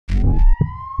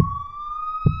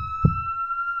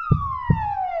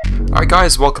Alright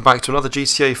guys, welcome back to another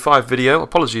GTA 5 video.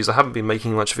 Apologies, I haven't been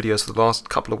making much videos for the last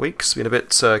couple of weeks. Been a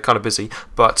bit kind of busy,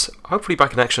 but hopefully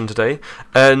back in action today.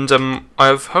 And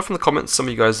I've heard from the comments some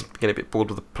of you guys are getting a bit bored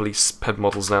with the police ped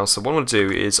models now, so what I'm going to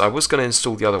do is I was going to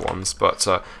install the other ones, but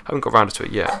haven't got around to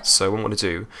it yet. So what I'm going to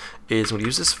do is I'm going to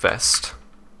use this vest.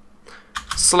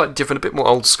 Slightly different, a bit more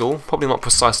old school, probably not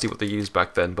precisely what they used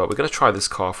back then, but we're going to try this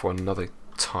car for another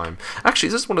time. Actually,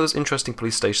 this is one of those interesting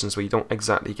police stations where you don't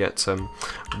exactly get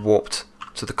warped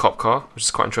to the cop car, which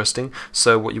is quite interesting.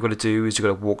 So what you've got to do is you've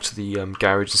got to walk to the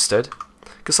garage instead,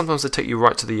 because sometimes they take you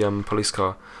right to the police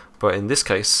car, but in this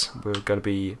case we're going to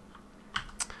be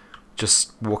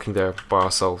just walking there by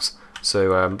ourselves.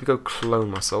 So we go clone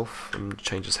myself and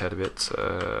change his head a bit.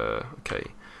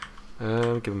 Okay,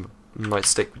 give him a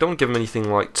nightstick. We don't give him anything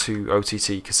like too OTT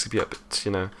because it'd be a bit,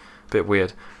 you know, bit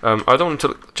weird. I don't want him to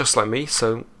look just like me,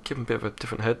 so give him a bit of a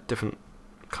different head, different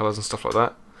colours and stuff like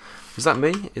that. Is that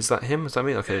me? Is that him? Is that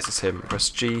me? Okay, this is him. Press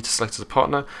G to select as a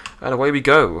partner, and away we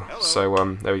go. Hello.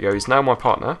 So there we go. He's now my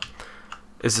partner.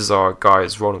 This is our guy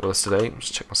that's rolling with us today.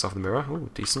 Just check myself in the mirror. Oh,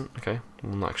 decent. Okay,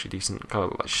 well, not actually decent. Kind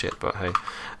of look like shit, but hey.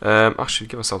 Actually,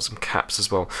 give ourselves some caps as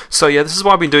well. So yeah, this is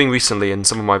what I've been doing recently in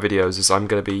some of my videos. Is I'm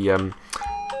going to be kind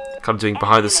of doing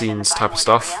behind the scenes type of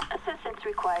stuff.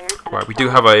 Right, we do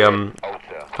have a I don't know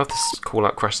if this call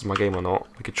out crashes my game or not.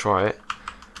 We could try it.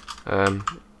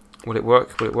 Will it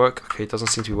work? Will it work? Okay, it doesn't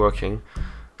seem to be working.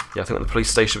 Yeah, I think at the police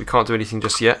station we can't do anything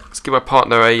just yet. Let's give our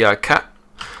partner a cap.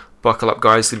 Buckle up,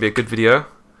 guys. It's going to be a good video.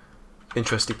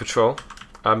 Interesting patrol.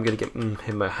 I'm going to get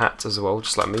him a hat as well,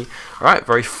 just like me. Alright,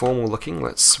 very formal looking.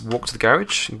 Let's walk to the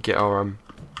garage and get our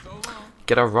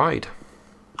ride.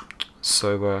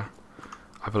 So,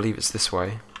 I believe it's this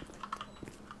way.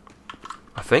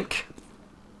 I think.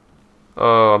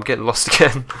 Oh, I'm getting lost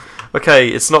again. Okay,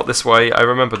 it's not this way. I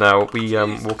remember now. We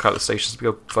walk out the stations. We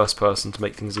go first person to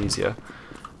make things easier.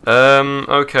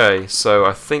 Okay, so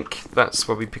I think that's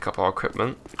where we pick up our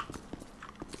equipment.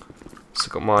 So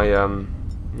got my I'm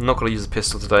not going to use the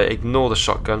pistol today. Ignore the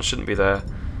shotgun. Shouldn't be there.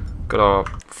 Got our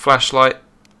flashlight.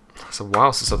 It's a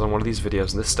while since I've done one of these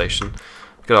videos in this station.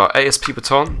 Got our ASP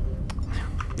baton.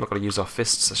 I'm not going to use our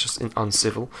fists. That's just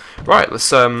uncivil. Right, let's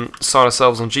sign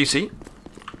ourselves on duty.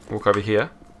 Walk over here.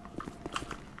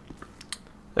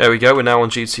 There we go, we're now on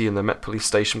duty in the Met Police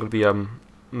Station. We're going to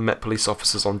be Met Police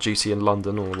officers on duty in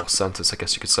London, or Los Santos, I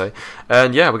guess you could say.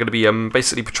 And yeah, we're going to be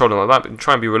basically patrolling like that, but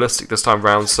try and be realistic this time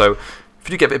round. So if you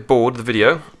do get a bit bored of the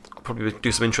video, I'll probably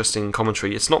do some interesting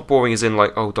commentary. It's not boring as in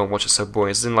like, oh, don't watch it, so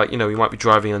boring. It's in like, you know, we might be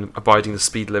driving and abiding the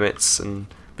speed limits and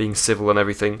being civil and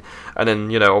everything. And then,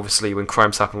 you know, obviously when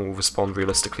crimes happen, we'll respond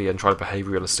realistically and try to behave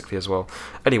realistically as well.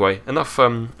 Anyway, enough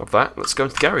of that. Let's go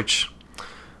into the garage.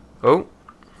 Oh.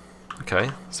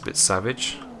 Okay, it's a bit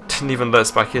savage. Didn't even let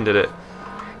us back in, did it?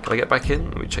 Can I get back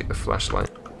in? Let me check the flashlight.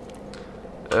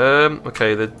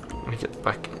 Okay, let me get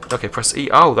back in. Okay, press E.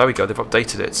 Oh, there we go, they've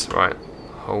updated it. Right,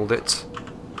 hold it.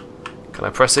 Can I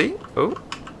press E? Oh,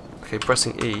 okay,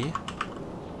 pressing E.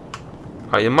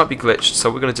 Alright, it might be glitched, so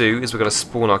what we're going to do is we're going to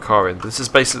spawn our car in. This is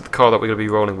basically the car that we're going to be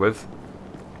rolling with.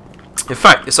 In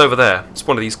fact, it's over there. It's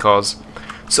one of these cars.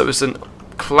 So it's an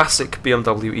classic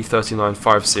BMW E39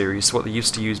 5 Series, what they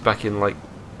used to use back in like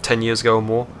 10 years ago or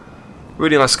more.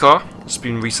 Really nice car. It's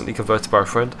been recently converted by a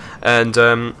friend, and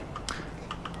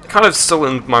kind of still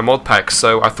in my mod pack,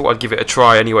 so I thought I'd give it a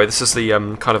try anyway. This is the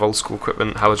kind of old school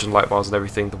equipment, halogen light bars and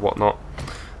everything, the whatnot.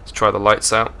 Let's try the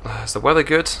lights out. Is the weather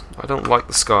good? I don't like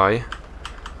the sky.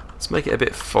 Let's make it a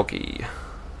bit foggy.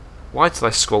 Why did I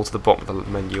scroll to the bottom of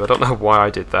the menu? I don't know why I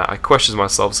did that. I question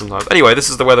myself sometimes. Anyway, this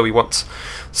is the weather we want.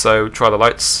 So, try the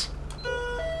lights.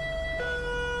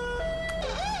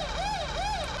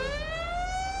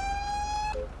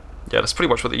 Yeah, that's pretty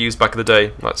much what they used back in the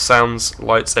day. Like sounds,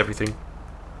 lights, everything.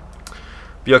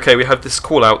 But okay, we have this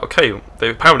call out. Okay,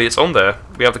 apparently it's on there.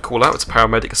 We have the call out. It's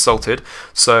paramedic assaulted.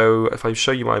 So, if I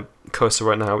show you my cursor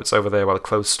right now, it's over there by the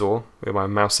clothes store where my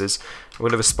mouse is. I'm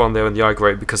going to respond there in the I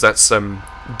grade because that's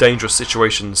dangerous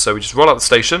situation. So we just roll out the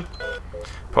station,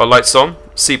 put our lights on,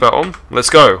 seatbelt on, let's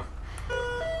go.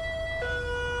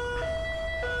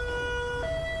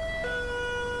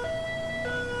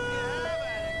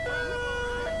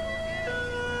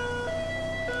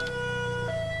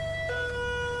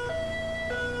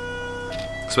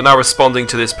 So we're now responding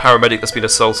to this paramedic that's been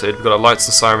assaulted. We've got our lights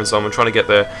and sirens on. We're trying to get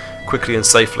there quickly and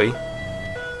safely.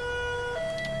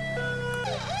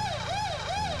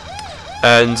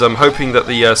 And I'm hoping that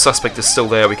the suspect is still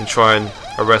there. We can try and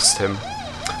arrest him.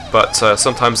 But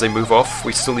sometimes they move off.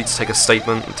 We still need to take a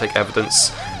statement and take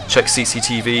evidence. Check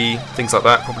CCTV, things like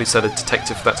that. Probably send a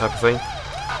detective for that type of thing.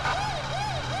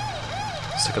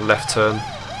 Let's take a left turn.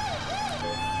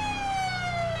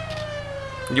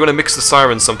 And you want to mix the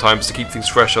sirens sometimes to keep things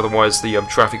fresh, otherwise the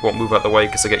traffic won't move out the way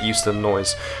because they get used to the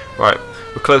noise. Right,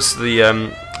 we're close to the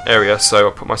area, so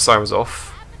I'll put my sirens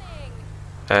off.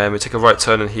 And we take a right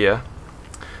turn in here.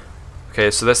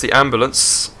 Okay, so there's the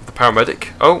ambulance, the paramedic.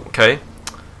 Oh, okay.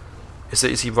 Is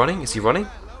he running? Is he running?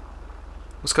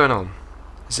 What's going on?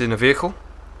 Is he in a vehicle?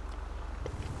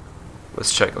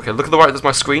 Let's check. Okay, look at the right, there's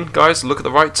my screen, guys. Look at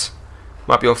the right.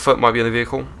 Might be on foot, might be in a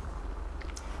vehicle.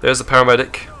 There's the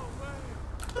paramedic.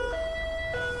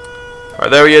 Right,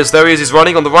 there he is, he's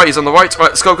running on the right, he's on the right. Right,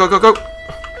 let's go, go, go, go.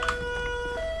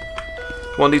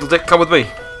 Come on, Needle Dick, come with me.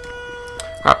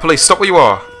 Right, police, stop where you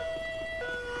are.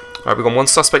 Right, we've got one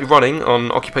suspect running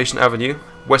on Occupation Avenue,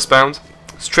 westbound.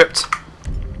 Stripped.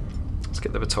 Let's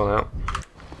get the baton out.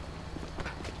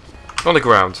 On the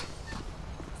ground.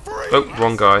 Oh,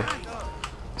 wrong guy.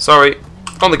 Sorry,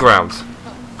 on the ground.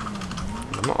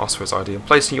 I'm not asked for his ID. I'm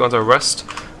placing you under arrest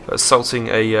for assaulting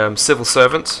a civil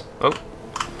servant. Oh.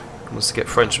 Wants to get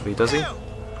French with me, does he?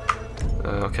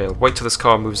 Okay, I'll wait till this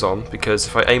car moves on, because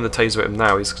if I aim the taser at him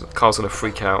now, the car's going to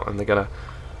freak out and they're going to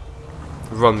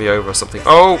run me over or something.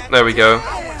 Oh, there we go.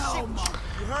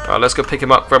 Let's go pick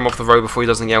him up, grab him off the road before he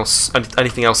does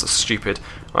anything else that's stupid.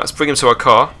 Right, let's bring him to our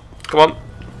car. Come on.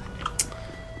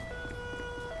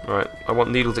 Right, I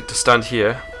want Needle Dick to stand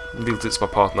here. Needle Dick's my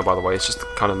partner, by the way. It's just the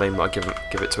kind of name that I give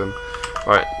it to him.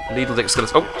 Right, Needle Dick's going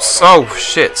to... Oh,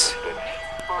 shit.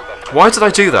 Why did I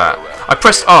do that? I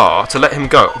pressed R to let him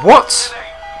go. What?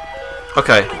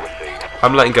 Okay.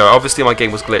 I'm letting go. Obviously my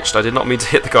game was glitched. I did not mean to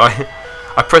hit the guy.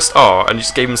 I pressed R and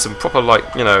just gave him some proper, like,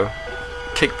 you know,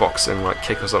 kickboxing, like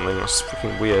kick or something. That's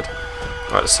freaking weird.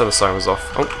 Right, let's turn the sirens off.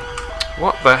 Oh.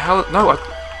 What the hell? No, I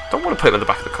don't want to put him in the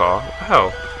back of the car. What the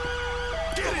hell?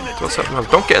 No,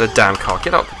 don't get in the damn car.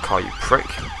 Get out of the car, you prick.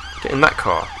 Get in that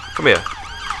car. Come here.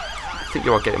 I think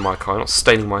you are getting my car. You're not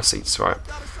staining my seats, right?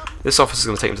 This officer's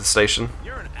going to take him to the station.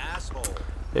 You're an asshole.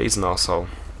 Yeah, he's an asshole.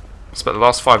 Spent the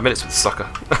last 5 minutes with the sucker.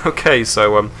 Okay,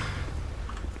 so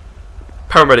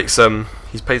paramedics,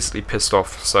 he's basically pissed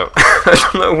off. So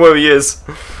I don't know where he is.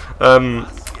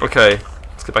 Okay,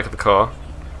 let's get back in the car.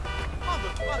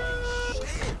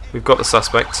 We've got the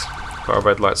suspect. Got our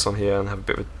red lights on here and have a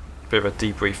bit of a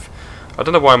debrief. I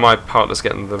don't know why my partner's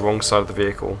getting the wrong side of the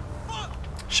vehicle.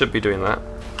 Should be doing that.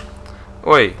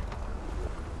 Oi.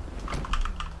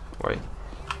 Wait.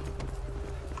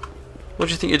 What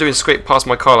do you think you're doing scrape past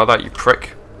my car like that, you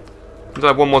prick? Do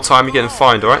that one more time, you're getting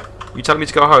fined, alright? You telling me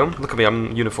to go home? Look at me, I'm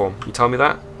in uniform. You telling me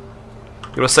that?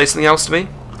 You want to say something else to me?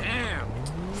 Damn.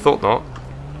 Thought not.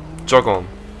 Jog on.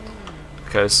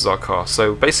 Okay, this is our car.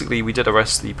 So basically we did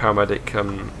arrest the paramedic.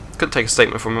 Couldn't take a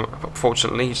statement from him,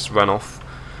 unfortunately, he just ran off.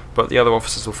 But the other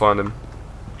officers will find him.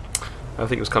 I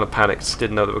think he was kind of panicked,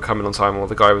 didn't know that we were coming on time, or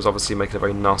the guy was obviously making a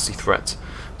very nasty threat.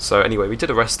 So anyway, we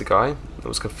did arrest the guy. It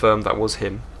was confirmed that was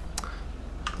him.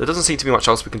 There doesn't seem to be much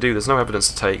else we can do. There's no evidence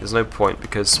to take. There's no point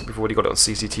because we've already got it on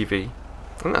CCTV.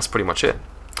 I think that's pretty much it.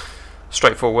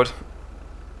 Straightforward.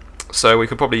 So we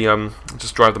could probably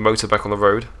just drive the motor back on the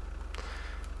road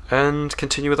and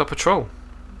continue with our patrol.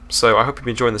 So I hope you've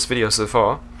been enjoying this video so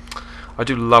far. I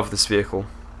do love this vehicle.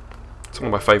 It's one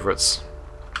of my favourites.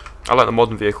 I like the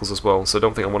modern vehicles as well, so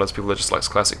don't think I'm one of those people that just likes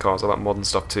classic cars. I like modern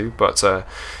stuff too, but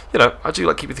you know, I do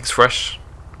like keeping things fresh.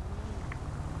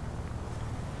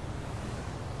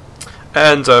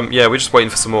 And yeah, we're just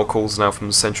waiting for some more calls now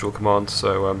from Central Command,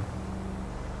 so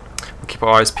we'll keep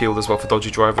our eyes peeled as well for dodgy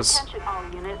drivers.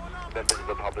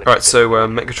 Alright, so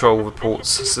Met Control reports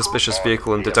suspicious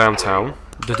vehicle in the downtown.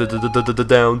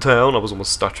 Downtown. I was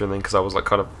almost stuttering then because I was like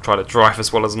kind of trying to drive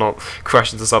as well as not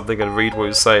crash into something and read what he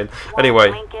was saying.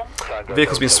 Anyway, the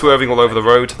vehicle's been swerving all over the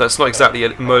road. That's not exactly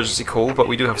an emergency call, but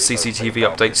we do have CCTV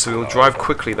updates, so we'll drive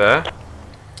quickly there.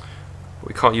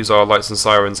 We can't use our lights and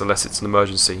sirens unless it's an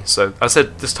emergency. So, as I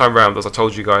said this time round, as I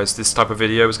told you guys, this type of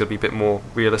video is going to be a bit more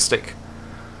realistic.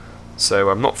 So,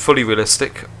 I'm not fully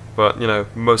realistic, but, you know,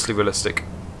 mostly realistic.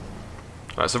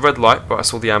 Right, it's a red light, but I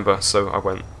saw the amber, so I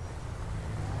went.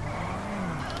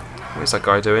 What is that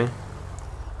guy doing?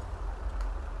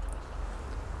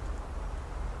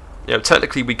 Yeah,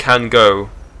 technically we can go,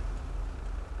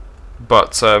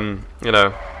 but, you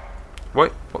know...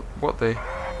 Wait, what the...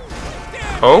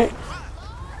 Oh!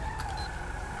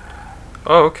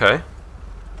 Oh, okay.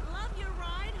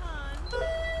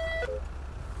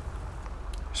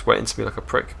 Just waiting to be like a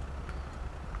prick.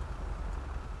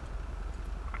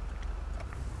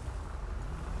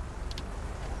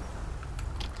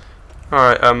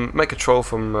 Alright, make a troll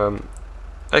from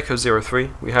Echo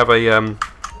 03. We have a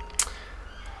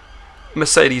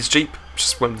Mercedes Jeep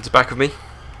just went to the back of me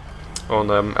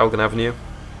on Elgin Avenue.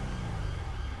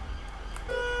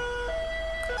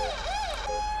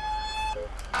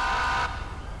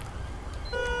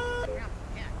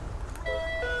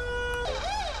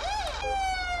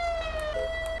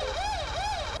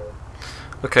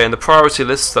 Okay, in the priority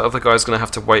list, the other guy's going to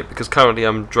have to wait because currently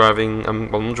I'm driving.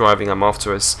 I'm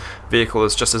after his vehicle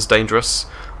is just as dangerous.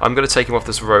 I'm going to take him off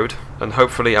this road, and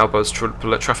hopefully Albo's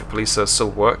traffic police still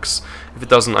works. If it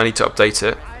doesn't, I need to update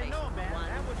it.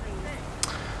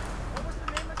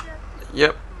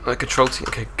 Yep, control T.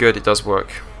 Okay, good, it does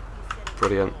work.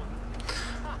 Brilliant.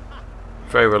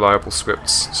 Very reliable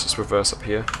scripts. Let's just reverse up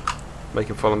here. Make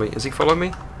him follow me. Is he following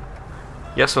me?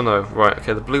 Yes or no? Right,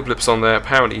 okay, the blue blip's on there.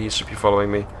 Apparently he should be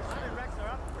following me.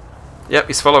 Yep,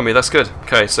 he's following me. That's good.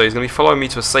 Okay, so he's going to be following me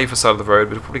to a safer side of the road,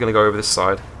 but we're probably going to go over this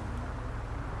side.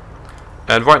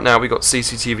 And right now we've got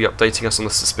CCTV updating us on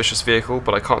the suspicious vehicle,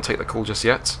 but I can't take that call just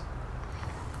yet.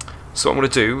 So what I'm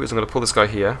going to do is I'm going to pull this guy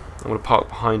here. I'm going to park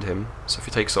behind him, so if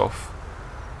he takes off,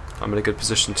 I'm in a good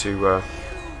position to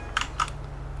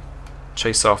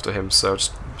chase after him. So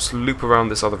just loop around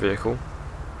this other vehicle.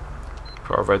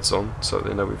 Put our reds on so that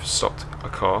they know we've stopped a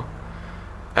car,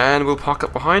 and we'll park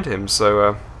up behind him.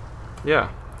 So yeah,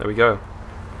 there we go.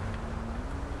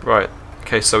 Right,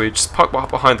 okay, so we just park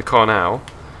behind the car now.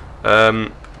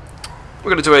 We're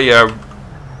going to do a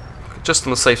just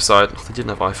on the safe side. They didn't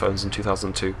have iPhones in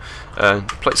 2002.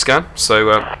 Plate scan,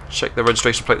 so check the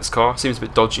registration plate of this car. Seems a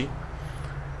bit dodgy.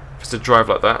 If it's a drive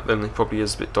like that, then it probably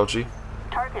is a bit dodgy.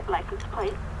 Target license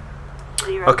plate.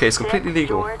 Okay, it's completely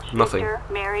legal. George, Nothing. Victor,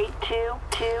 Mary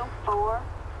 224.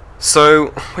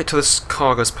 So wait till this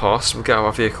car goes past. We'll get out of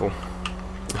our vehicle.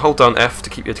 Hold down F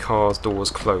to keep your car's doors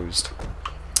closed.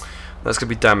 That's going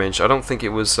to be damage. I don't think it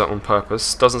was on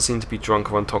purpose. Doesn't seem to be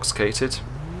drunk or intoxicated.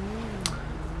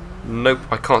 Nope,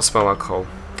 I can't smell alcohol.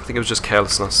 I think it was just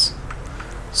carelessness.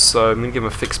 So I'm going to give him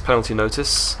a fixed penalty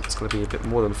notice. It's going to be a bit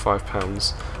more than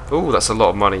 £5. Oh, that's a lot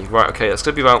of money. Right, okay, that's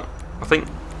going to be about, I think,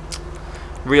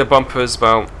 rear bumper is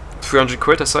about 300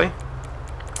 quid, I say.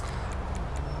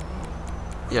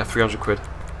 Yeah, 300 quid.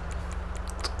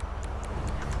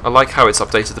 I like how it's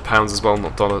updated to pounds as well,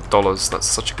 not dollars. That's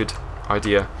such a good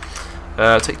idea.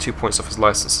 Take 2 points off his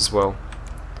license as well.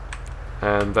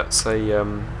 And that's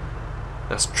a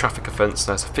that's a traffic offence.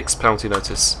 That's a fixed penalty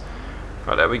notice.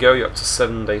 Right, there we go. You're up to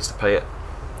 7 days to pay it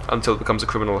until it becomes a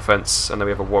criminal offence, and then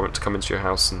we have a warrant to come into your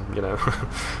house and, you know,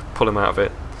 pull him out of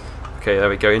it. Okay, there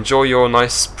we go. Enjoy your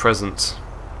nice present.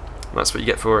 And that's what you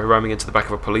get for ramming into the back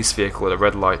of a police vehicle at a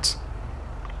red light.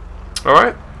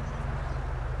 Alright?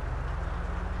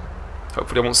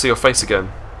 Hopefully I won't see your face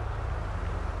again.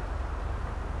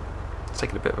 It's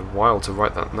taking a bit of a while to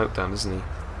write that note down, isn't he?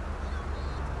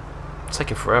 It's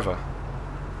taking forever.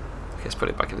 Okay, let's put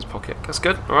it back in his pocket. That's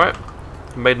good, alright.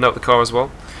 Made a note of the car as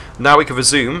well. Now we can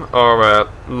resume our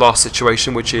last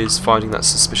situation, which is finding that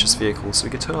suspicious vehicle. So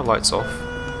we can turn our lights off.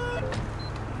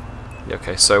 Yeah,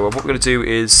 okay, so what we're going to do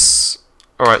is...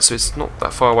 Alright, so it's not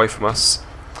that far away from us.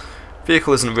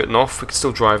 Vehicle isn't written off, we can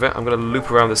still drive it. I'm going to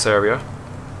loop around this area.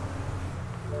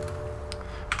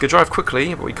 We can drive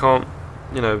quickly, but we can't,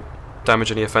 you know,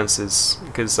 damage any offences.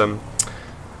 Because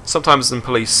sometimes in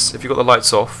police, if you've got the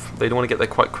lights off, they don't want to get there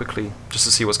quite quickly just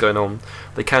to see what's going on.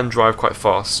 They can drive quite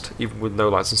fast, even with no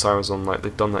lights and sirens on. Like,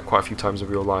 they've done that quite a few times in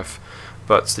real life.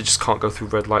 But they just can't go through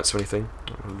red lights or anything.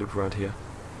 I'm going to loop around here.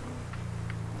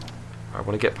 I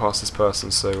want to get past this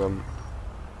person, so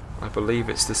I believe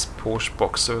it's this Porsche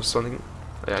Boxer or something.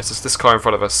 Yeah, it's just this car in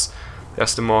front of us. The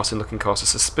Aston Martin looking car. It's a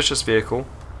suspicious vehicle.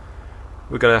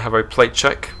 We're going to have a plate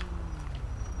check.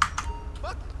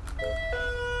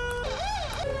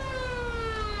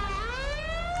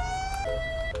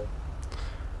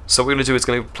 So what we're going to do is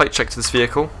going to plate check to this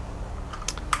vehicle.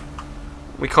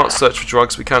 We can't search for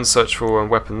drugs, we can search for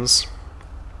weapons.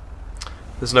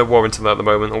 There's no warrant in that at the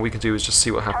moment, all we can do is just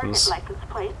see what happens.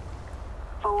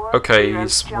 Okay,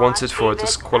 he's wanted for a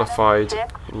disqualified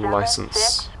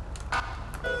license.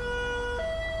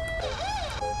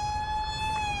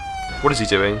 What is he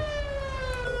doing?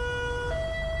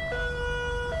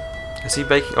 Is he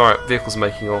making... Alright, vehicle's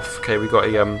making off. Okay, we got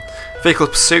a vehicle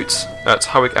pursuit at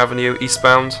Howick Avenue,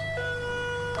 eastbound.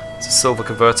 It's a silver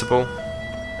convertible.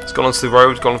 It's gone onto the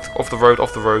road, gone off the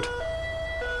road.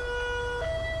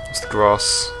 It's the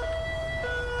grass.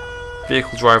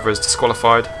 Vehicle driver is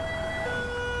disqualified.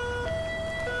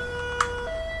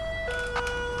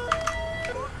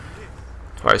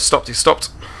 Alright, he stopped. He stopped.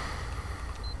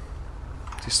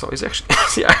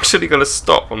 Is he actually going to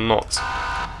stop or not?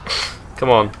 Come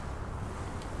on.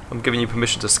 I'm giving you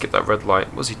permission to skip that red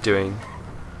light. What's he doing?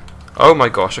 Oh my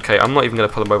gosh, okay, I'm not even going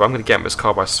to pull him over. I'm going to get him in his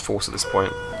car by force at this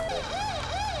point.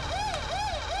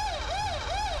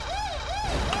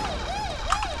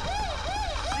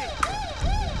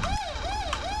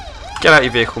 Get out of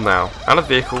your vehicle now. Out of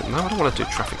the vehicle. No, I don't want to do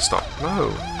a traffic stop.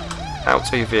 No. Out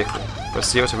of your vehicle. Press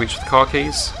 0 to reach for the car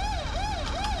keys.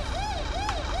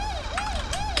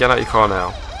 Get out of your car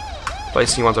now.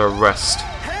 Placing you under arrest.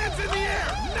 Hands in the air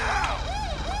now!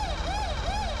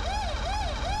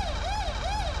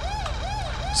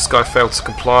 This guy failed to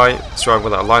comply. He's driving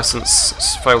without a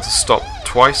license. Failed to stop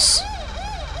twice.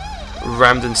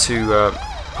 Rammed into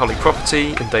public property.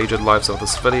 Endangered lives of the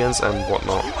civilians and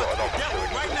whatnot.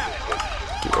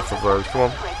 Get off the road. Come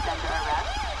on.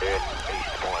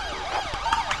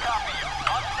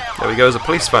 There he goes, a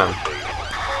police van.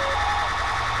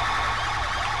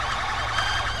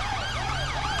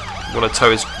 Want to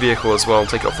tow his vehicle as well and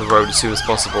take it off the road as soon as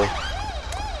possible.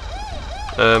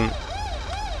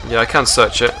 Yeah, I can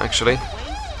search it actually.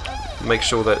 Make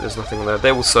sure that there's nothing on there.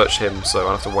 They will search him, so I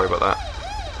don't have to worry about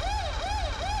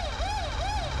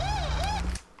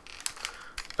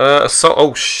that. Assault.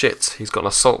 Oh shit! He's got an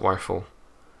assault rifle.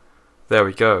 There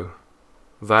we go.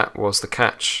 That was the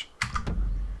catch.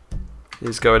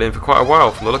 He's going in for quite a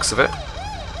while from the looks of it.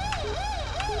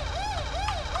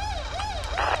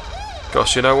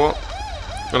 Gosh, you know what?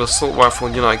 An assault rifle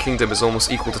in the United Kingdom is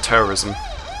almost equal to terrorism.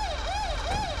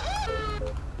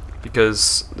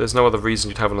 Because there's no other reason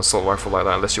you'd have an assault rifle like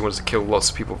that unless you wanted to kill lots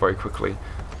of people very quickly.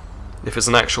 If it's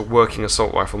an actual working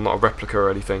assault rifle, not a replica or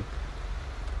anything.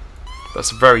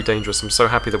 That's very dangerous. I'm so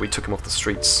happy that we took him off the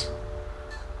streets.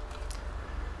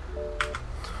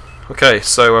 Okay,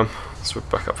 so let's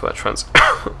back up for that transit.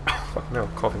 Fuck no,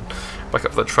 I'm coughing. Back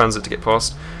up for that transit to get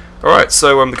past. Alright,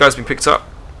 so the guy's been picked up.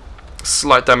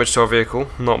 Slight damage to our vehicle,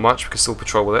 not much, we can still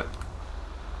patrol with it.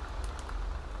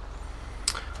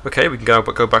 Okay, we can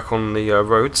go back on the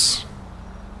roads.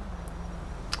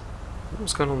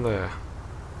 What's going on there?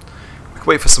 We can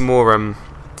wait for some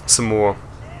more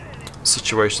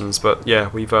situations, but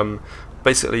yeah, we've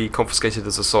basically confiscated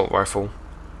his assault rifle.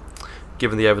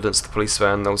 Given the evidence to the police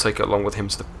van, they'll take it along with him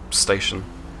to the station.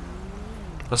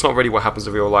 That's not really what happens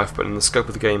in real life, but in the scope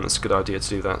of the game, it's a good idea to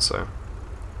do that. So,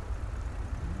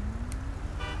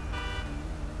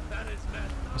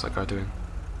 what's that guy doing?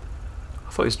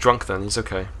 I thought he was drunk then. He's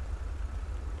okay.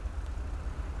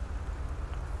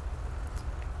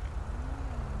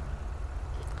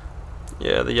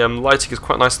 Yeah, the lighting is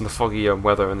quite nice in the foggy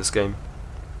weather in this game.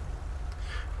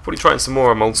 Probably trying some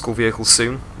more old school vehicles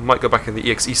soon. Might go back in the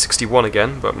EXE61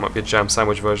 again, but it might be a jam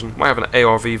sandwich version. Might have an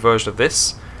ARV version of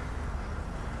this.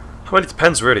 I mean, it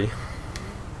depends really.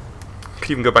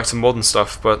 Could even go back to modern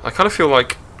stuff, but I kind of feel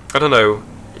like, I don't know,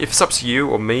 if it's up to you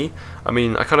or me, I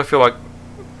mean, I kind of feel like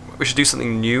we should do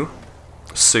something new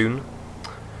soon.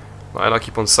 I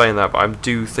keep on saying that, but I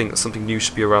do think that something new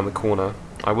should be around the corner.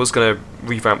 I was going to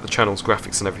revamp the channel's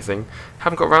graphics and everything.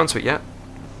 Haven't got around to it yet,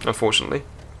 unfortunately.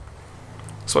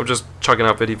 So I'm just chugging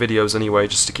out videos anyway,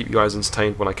 just to keep you guys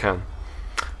entertained when I can.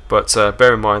 But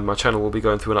bear in mind, my channel will be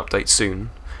going through an update soon.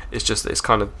 It's just that it's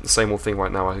kind of the same old thing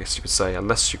right now, I guess you could say.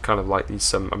 Unless you kind of like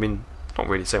these, I mean, not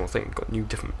really the same old thing. We've got new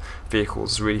different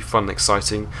vehicles, really fun and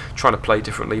exciting, trying to play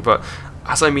differently. But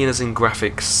as I mean as in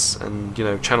graphics and, you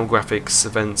know, channel graphics,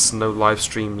 events, no live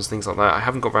streams, things like that, I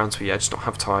haven't got around to it yet, I just don't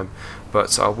have time.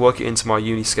 But I'll work it into my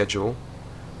uni schedule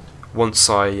once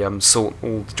I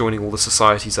joining all the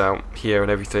societies out here and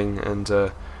everything, and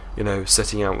you know,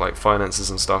 setting out like finances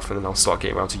and stuff, and then I'll start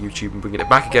getting around to YouTube and bringing it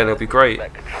back again. It'll be great.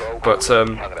 But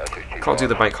can't do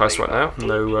the bank heist right now.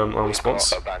 No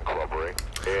response.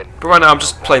 But right now I'm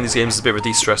just playing these games as a bit of a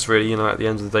de-stress, really. You know, at the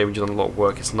end of the day, when you've done a lot of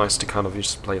work, it's nice to kind of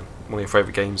just play one of your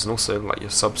favourite games, and also like your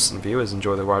subs and viewers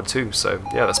enjoy the ride too. So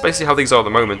yeah, that's basically how things are at the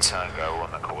moment.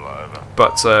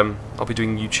 But I'll be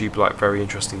doing YouTube like very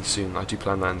interestingly soon. I do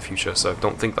plan that in the future, so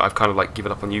don't think that I've kind of like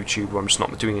given up on YouTube or I'm just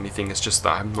not doing anything. It's just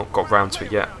that I've not got round to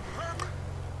it yet.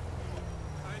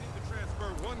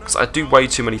 Because I do way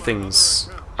too many things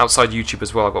outside YouTube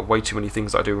as well. I've got way too many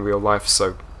things that I do in real life,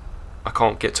 so I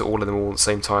can't get to all of them all at the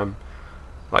same time.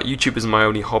 Like, YouTube isn't my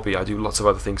only hobby, I do lots of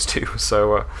other things too,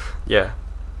 so yeah.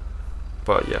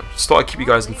 But yeah, just thought I'd keep you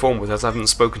guys informed with it, as I haven't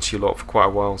spoken to you a lot for quite a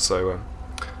while, so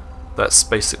that's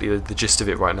basically the gist of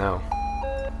it right now.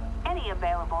 Any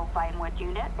available Vinewood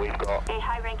unit? A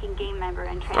high-ranking game member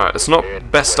in transit. Alright, it's not the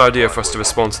best idea for us to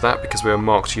respond to that because we're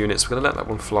marked units. We're going to let that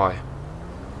one fly.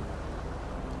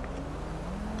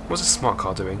 What's this smart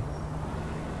car doing?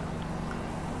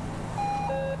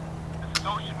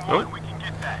 Oh.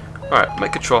 Alright,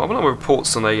 make control. I'm going to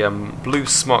reports on a blue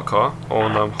smart car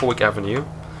on Horwick Avenue.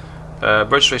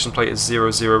 Registration plate is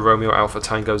 00 Romeo Alpha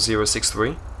Tango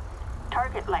 063.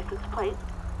 Target license plate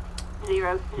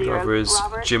 00 Driver is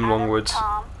Robert Jim Adam Longwood.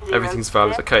 Tom, Everything's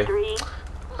valid. Okay. 3.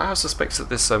 I suspect that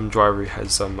this driver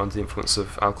is under the influence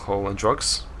of alcohol and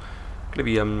drugs. Going to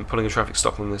be putting a traffic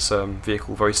stop on this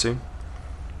vehicle very soon.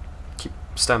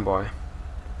 Stand by.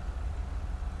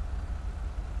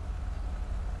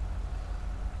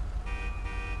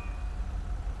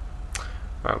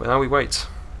 Right, well, now we wait.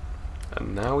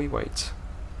 And now we wait.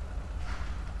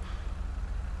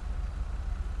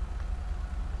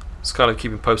 Just kind of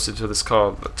keeping posted to this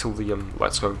car till the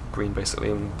lights go green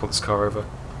basically, and pull this car over.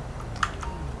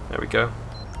 There we go.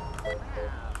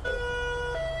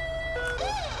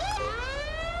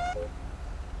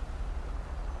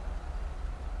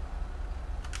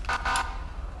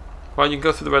 Right, you can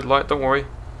go through the red light, don't worry.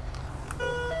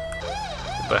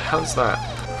 What the hell is that?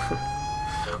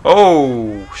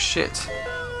 Oh, shit.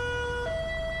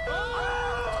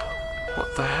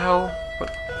 What the hell?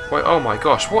 What? Wait, oh my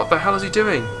gosh, what the hell is he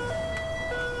doing?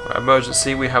 Right,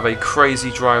 emergency, we have a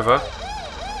crazy driver.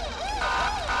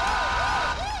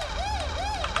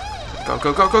 Go,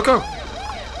 go, go, go, go!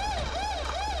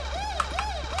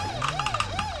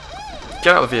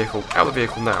 Get out of the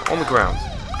vehicle, now, on the ground.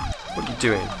 What are you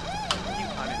doing?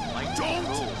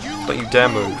 Don't you dare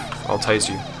move, I'll tase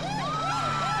you.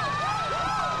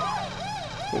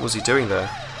 What was he doing there?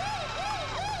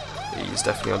 He's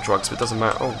definitely on drugs, but it doesn't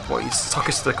matter. Oh, what? He's stuck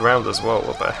into the ground as well.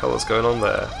 What the hell is going on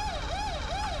there?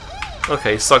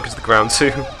 Okay, he's stuck into the ground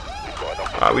too.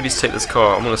 Alright, we need to take this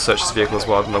car. I'm going to search this vehicle as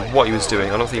well. I don't know what he was doing.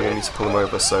 I don't think we need to pull him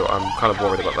over, so I'm kind of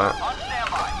worried about that.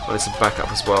 I need some backup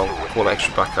as well. Call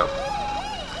extra backup.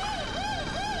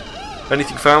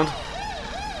 Anything found?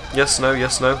 Yes, no,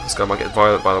 yes, no. This guy might get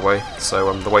violent, by the way. So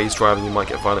the way he's driving, he might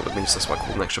get violent with me, so that's why I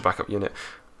called an extra backup unit.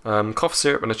 Cough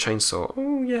syrup and a chainsaw.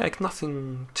 Oh yeah,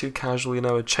 nothing too casual, you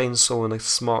know, a chainsaw and a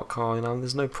smart car, you know,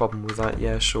 there's no problem with that,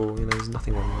 yeah, sure, you know, there's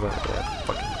nothing wrong with that, yeah,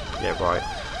 fucking, yeah, right.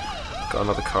 Got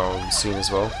another car on the scene as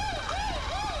well.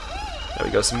 There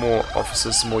we go, some more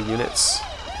officers, some more units.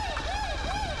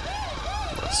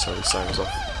 Let's turn the sirens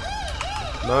off.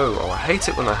 No, oh, I hate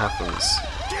it when that happens.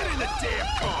 Get in the damn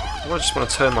car! I just want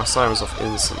to turn my sirens off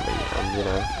instantly, and, you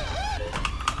know,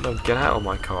 no, get out of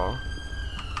my car.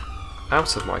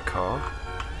 Out of my car,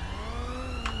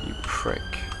 you prick.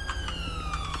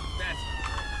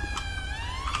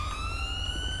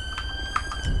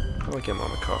 How do I get him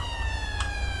out of my car?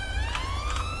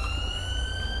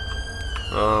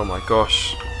 Oh my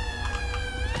gosh.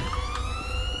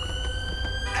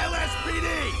 LSPD!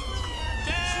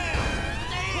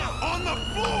 On the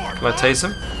floor! Can I tase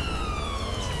him?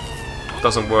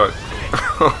 Doesn't work.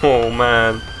 Oh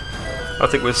man. I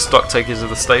think we're stuck taking to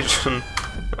the station.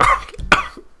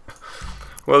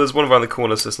 Well, there's one around the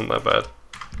corner, so it's not that bad.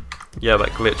 Yeah, that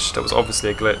glitch. That was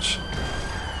obviously a glitch.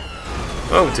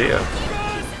 Oh dear.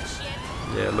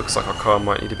 Yeah, it looks like our car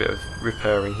might need a bit of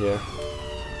repairing here.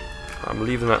 I'm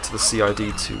leaving that to the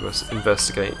CID to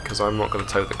investigate, because I'm not going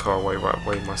to tow the car away right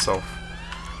away myself.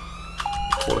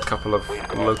 Call a couple of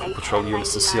local patrol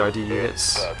units and CID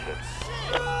units.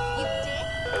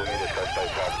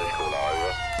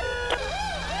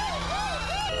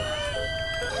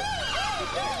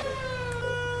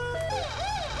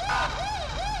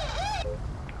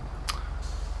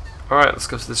 Alright, let's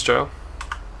go to this jail.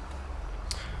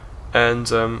 And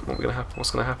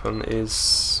what's gonna happen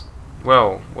is,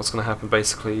 well, what's gonna happen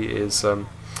basically is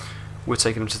we're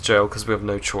taking him to jail because we have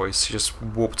no choice. He just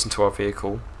warped into our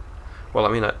vehicle. Well, I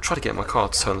mean, I tried to get in my car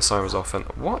to turn the sirens off, and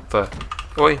what the?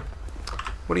 Oi!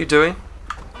 What are you doing?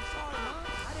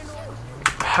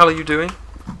 What the hell are you doing?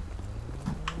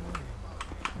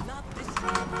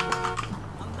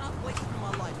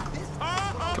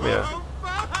 Come here.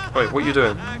 Wait, what are you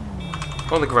doing?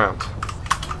 On the ground.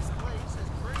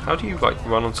 How do you, like,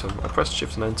 run onto him? I pressed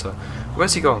shift and enter.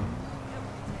 Where's he gone?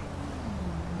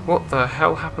 What the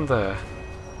hell happened there?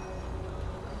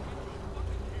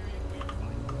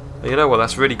 You know what,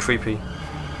 that's really creepy.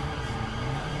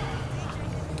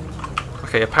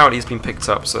 Okay, apparently he's been picked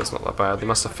up, so it's not that bad. They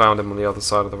must have found him on the other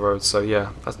side of the road, so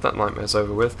yeah, that nightmare's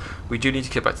over with. We do need to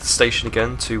get back to the station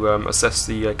again to assess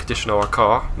the condition of our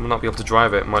car. We might not be able to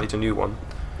drive it, might need a new one.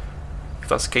 If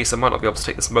that's the case, I might not be able to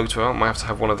take this motor out. I might have to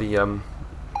have one of the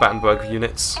Battenberg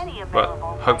units, but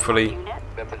hopefully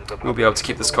we'll be able to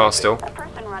keep this car still.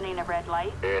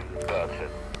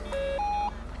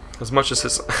 As much as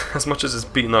it's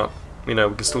beaten up, you know,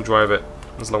 we can still drive it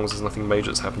as long as there's nothing major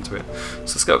that's happened to it.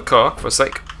 So let's get the car for a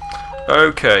sec.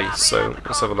 Okay, so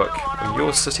let's have a look. And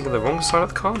you're sitting on the wrong side of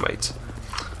the car, mate.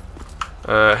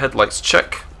 Headlights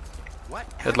check.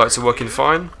 Headlights are working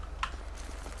fine.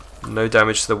 No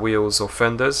damage to the wheels or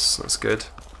fenders. That's good.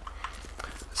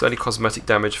 There's only cosmetic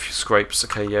damage, a few scrapes.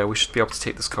 Okay, yeah, we should be able to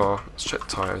take this car. Let's check the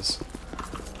tyres.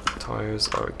 Tyres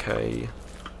are okay.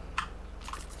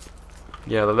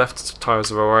 Yeah, the left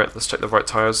tyres are alright. Let's check the right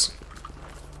tyres.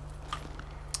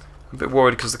 I'm a bit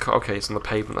worried because the car... Okay, it's on the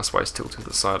pavement, that's why it's tilted to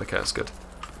the side. Okay, that's good.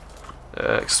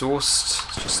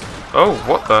 Exhaust... Just... Oh,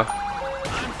 what the...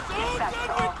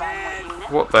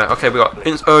 What the? Okay, we got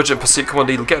urgent pursuit. Come on,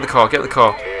 Needle, get in the car, get in the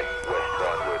car.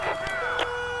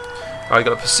 Alright,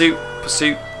 got a pursuit,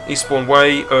 Eastbourne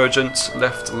Way, urgent,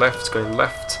 left, going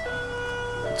left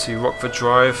to Rockford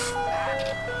Drive.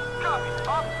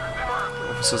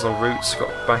 Officers en route,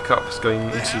 got backup, going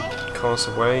into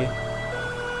Castle Way.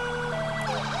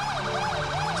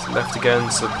 It's left again,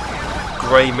 it's a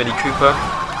grey Mini Cooper.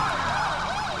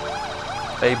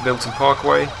 Abe Milton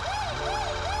Parkway.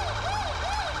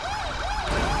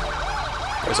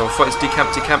 It's on foot, it's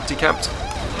decamped.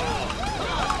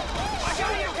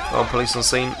 Oh, police on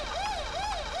scene.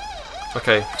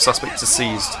 Okay, suspect is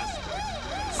seized.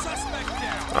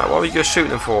 Alright, what are you guys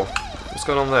shooting him for? What's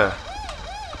going on there?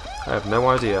 I have no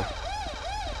idea.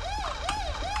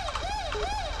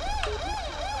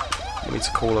 We need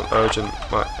to call an urgent.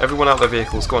 Right, everyone out their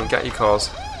vehicles, go on, get your cars.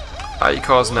 Out your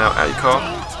cars now, out your car.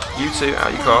 You two,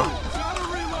 out your car.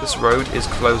 This road is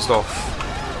closed off.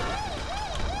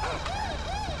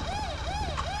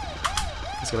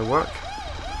 Is it going to work?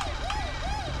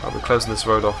 Right, we're closing this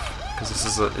road off because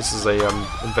this is a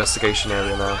investigation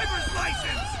area now.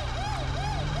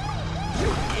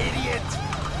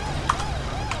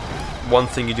 One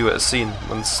thing you do at a scene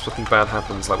when something bad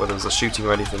happens, like whether there's a shooting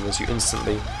or anything, is you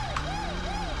instantly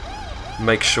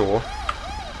make sure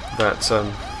that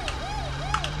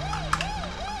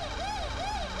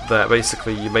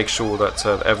basically you make sure that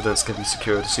the evidence can be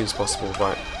secured as soon as possible.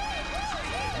 Right.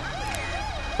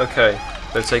 Okay,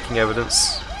 they're taking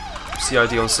evidence.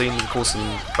 CID on scene, you can call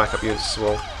some backup units as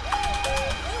well.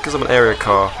 Because I'm an area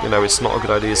car, you know, it's not a good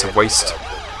idea to waste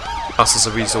us as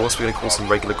a resource. We're going to call some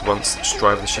regular grunts that just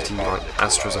drive the shitty like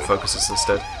Astros or Focuses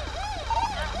instead.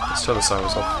 Let's turn the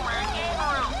sirens off.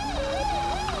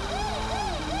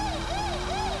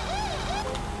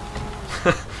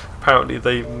 Apparently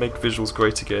they make visuals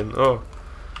great again. Oh,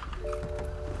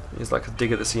 it's like a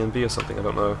dig at the CMB or something, I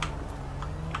don't know.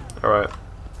 Alright.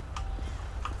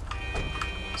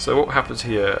 So what happened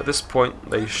here? At this point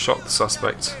they shot the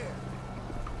suspect.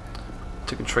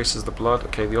 Taking traces of the blood.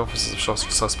 Okay, the officers have shot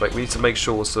the suspect. We need to make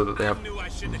sure so that they have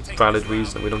valid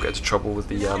reason and we don't get into trouble with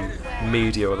the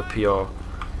media or the PR.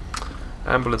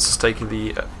 Ambulance is taking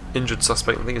the injured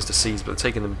suspect. I think he's deceased, but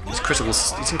they're taking him. He's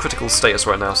in critical status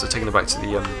right now, so they're taking him back to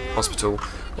the hospital.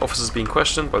 Officers being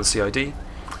questioned by the CID,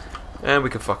 and we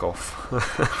can fuck off.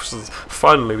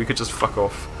 Finally, we could just fuck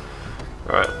off.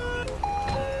 All right.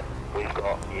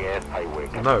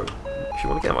 No, if you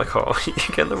want to get in my car, you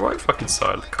get in the right fucking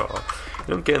side of the car.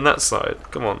 You don't get in that side.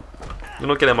 Come on. You're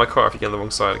not getting in my car if you get in the wrong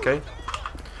side, okay?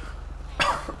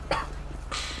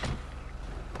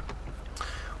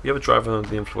 We have a driver under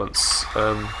the influence.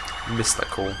 Missed that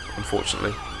call,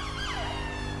 unfortunately.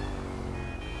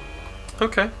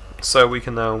 Okay, so we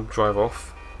can now drive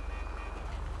off.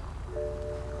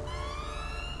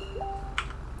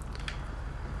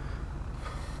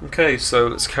 Okay, so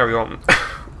let's carry on.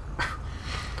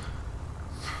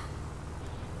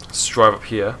 Let's drive up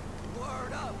here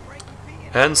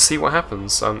and see what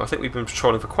happens. I think we've been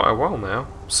patrolling for quite a while now,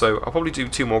 so I'll probably do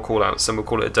 2 more call-outs and we'll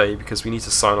call it a day because we need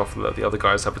to sign off and let the other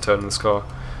guys have a turn in this car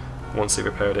once they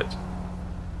repaired it.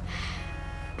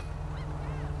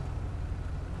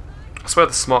 I swear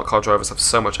the smart car drivers have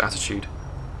so much attitude.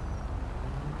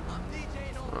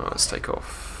 Let's take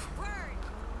off.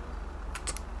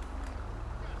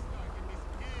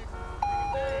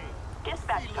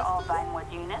 Dispatch to all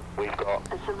Vinewood units. We've got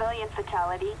a civilian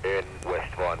fatality in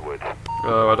West Vinewood.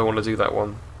 Oh, I don't want to do that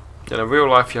one. In real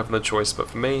life you have no choice, but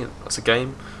for me, that's a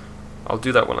game. I'll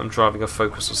do that when I'm driving a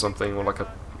Focus or something, or like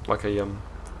a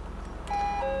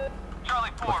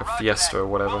Fiesta or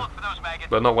whatever.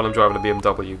 But not when I'm driving a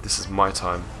BMW. This is my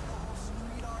time.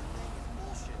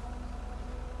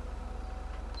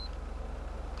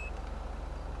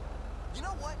 You know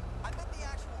what? I bet the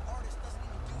actual artist doesn't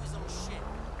even do his own shit.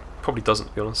 Probably doesn't,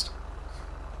 to be honest.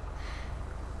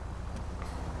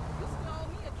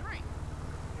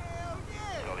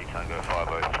 Charlie Tango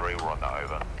 503, we're on that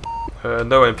over.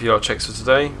 No NPR checks for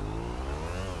today.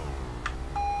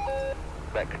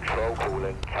 Met control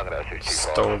calling, Tango 225.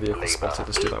 Stolen vehicle spotted,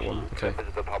 let's do that one. Okay. Members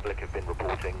of the public have been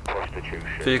reporting prostitution.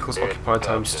 Vehicles in occupied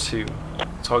times 2.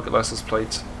 Target license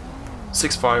plate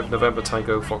 65 November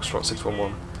Tango Foxtrot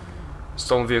 611.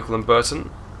 Stolen vehicle in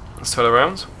Burton. Let's turn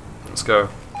around. Let's go.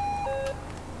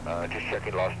 Just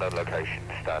checking last known location,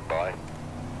 stand by.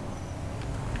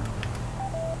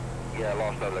 Yeah,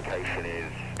 last known location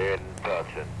is in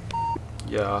Burton.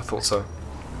 Yeah, I thought so.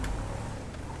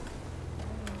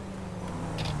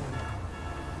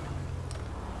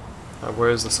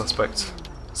 Where is the suspect?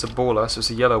 It's a baller, so it's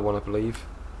a yellow one, I believe.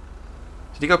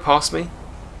 Did he go past me?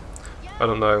 I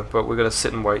don't know, but we're going to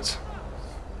sit and wait.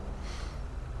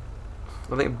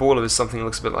 I think Baller is something that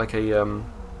looks a bit like a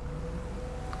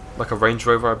Range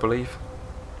Rover, I believe.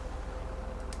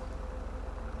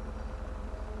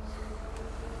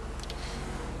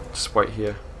 Just wait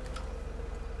here.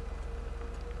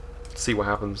 See what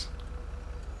happens.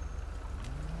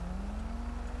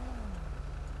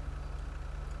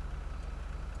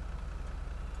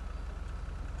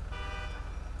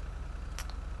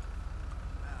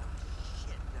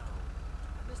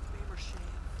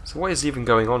 So what is even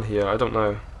going on here? I don't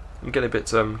know. I'm getting a bit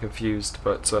confused,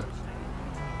 but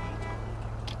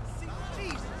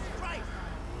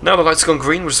now the lights have gone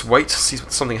green, we'll just wait to see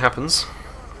if something happens.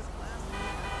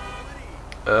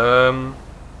 Alright,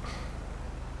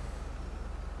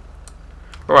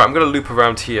 I'm going to loop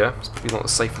around here. It's probably not the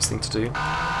safest thing to do.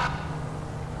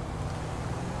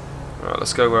 Alright,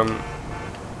 let's go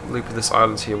loop this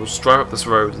island here. We'll just drive up this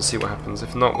road and see what happens.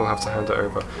 If not, we'll have to hand it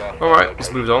over. Alright,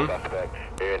 let's move on.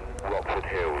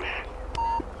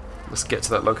 Let's get to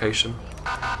that location.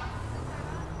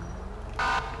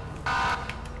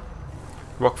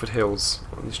 Rockford Hills.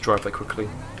 Let's drive there quickly.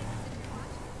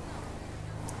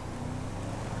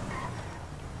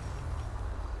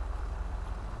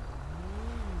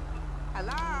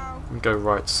 Hello? And go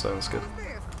right, so that's good.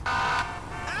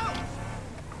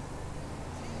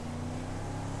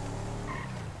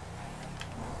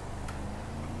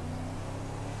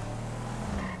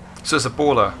 So it's a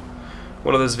Baller.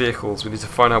 One of those vehicles. We need to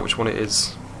find out which one it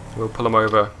is. We'll pull them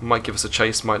over. Might give us a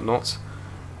chase, might not.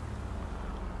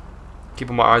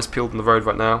 Keeping my eyes peeled on the road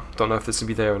right now. Don't know if this can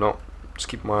be there or not. Just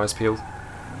keeping my eyes peeled.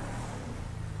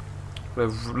 We'll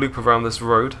loop around this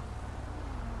road.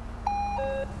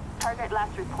 Target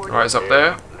last reported. Alright, it's up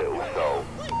there.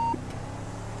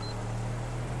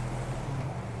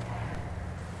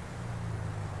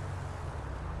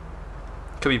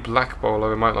 Could be black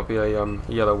Baller. It might not be a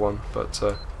yellow one, but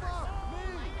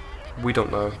we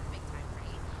don't know.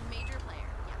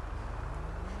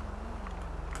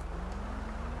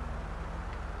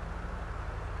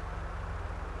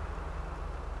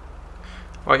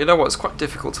 Alright, you know what? It's quite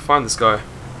difficult to find this guy.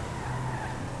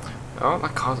 Oh,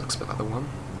 that car looks a bit like the one.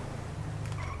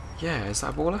 Yeah, is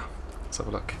that a Baller? Let's have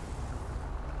a look.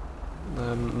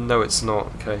 No, it's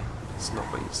not. Okay, it's not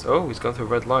what he's. Oh, he's going through a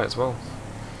red light as well.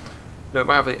 No, it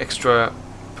might have an extra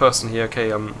person here.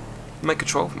 Okay, Maker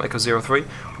 12, Maker 03.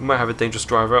 We might have a dangerous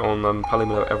driver on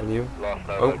Palomino Avenue.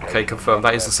 Okay, confirmed.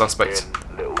 That is the suspect.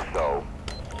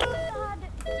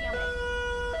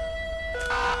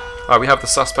 Alright, we have the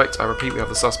suspect. I repeat, we have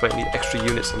the suspect. We need extra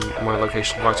units in my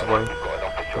location right away.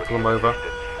 We'll pull them over.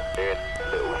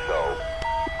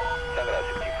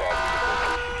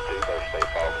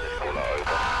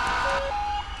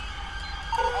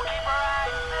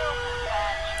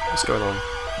 What's going on?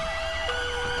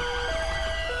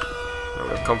 Right,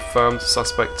 we've confirmed the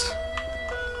suspect.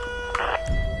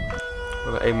 I'm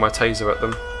going to aim my taser at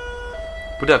them.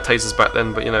 We did have tasers back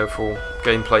then, but you know, for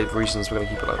gameplay reasons, we're going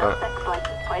to keep it like that.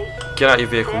 Get out of your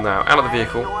vehicle now. Out of the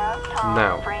vehicle.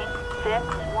 Now.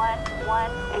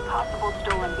 611, a possible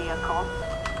stolen vehicle.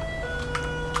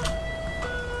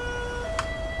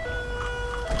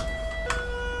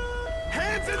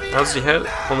 How's your head?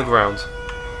 On the ground.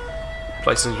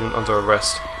 Placing him under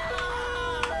arrest.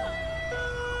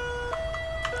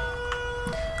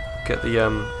 Get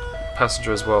the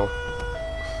passenger as well.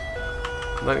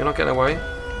 No, you're not getting away.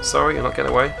 Sorry, you're not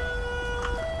getting away.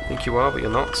 I think you are, but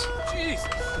you're not.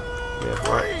 Yeah,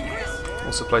 right.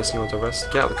 Also placing you under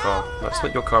arrest. Get out of the car. No, it's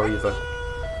not your car either.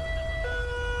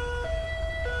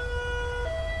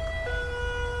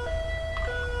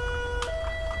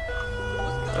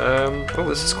 Oh,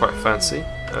 this is quite fancy.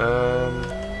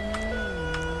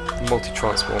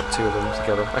 Multi-transport, two of them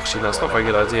together. Actually, no, it's not a very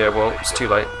good idea. Well, it's too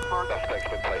late.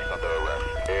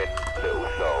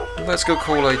 Let's go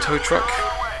call a tow truck.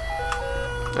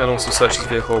 And also search this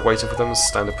vehicle waiting for them as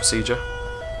standard procedure.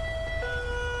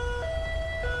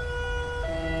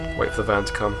 Wait for the van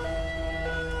to come.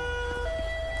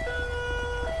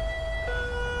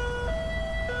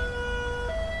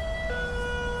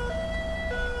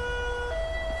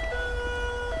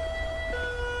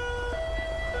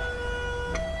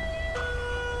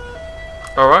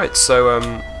 Alright, so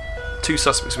two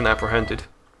suspects have been apprehended.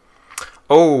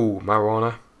 Oh,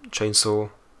 marijuana,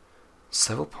 chainsaw,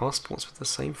 several passports with the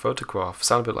same photograph.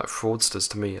 Sound a bit like fraudsters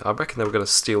to me. I reckon they were going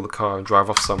to steal the car and drive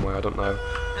off somewhere, I don't know.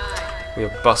 We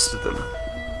have busted them.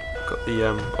 Got the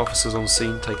officers on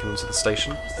scene, taking them to the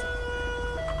station.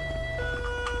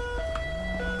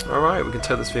 Alright, we can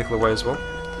tow this vehicle away as well.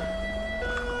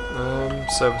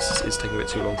 Service is taking a bit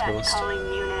too long, to be honest.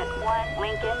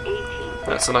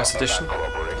 That's a nice addition.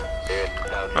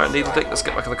 Alright, Needle Dick, let's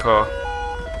get back in the car.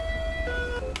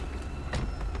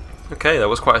 Okay, that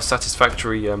was quite a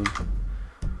satisfactory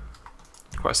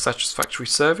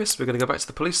service. We're going to go back to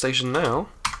the police station now.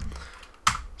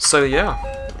 So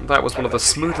yeah, that was one of the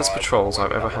smoothest patrols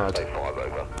I've ever had.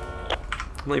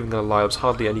 I'm not even going to lie, there was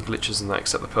hardly any glitches in that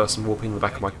except the person walking in the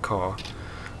back of my car.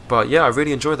 But yeah, I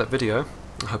really enjoyed that video.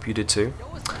 I hope you did too.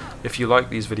 If you like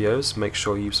these videos, make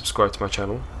sure you subscribe to my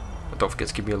channel. Don't forget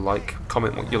to give me a like,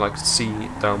 comment what you'd like to see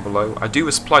down below. I do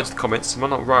reply to the comments, might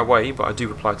not right away, but I do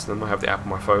reply to them. I have the app on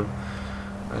my phone.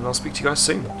 And I'll speak to you guys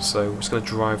soon. So we're just going to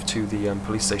drive to the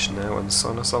police station now and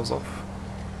sign ourselves off.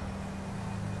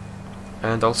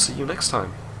 And I'll see you next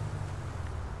time.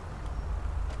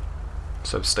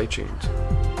 So stay tuned.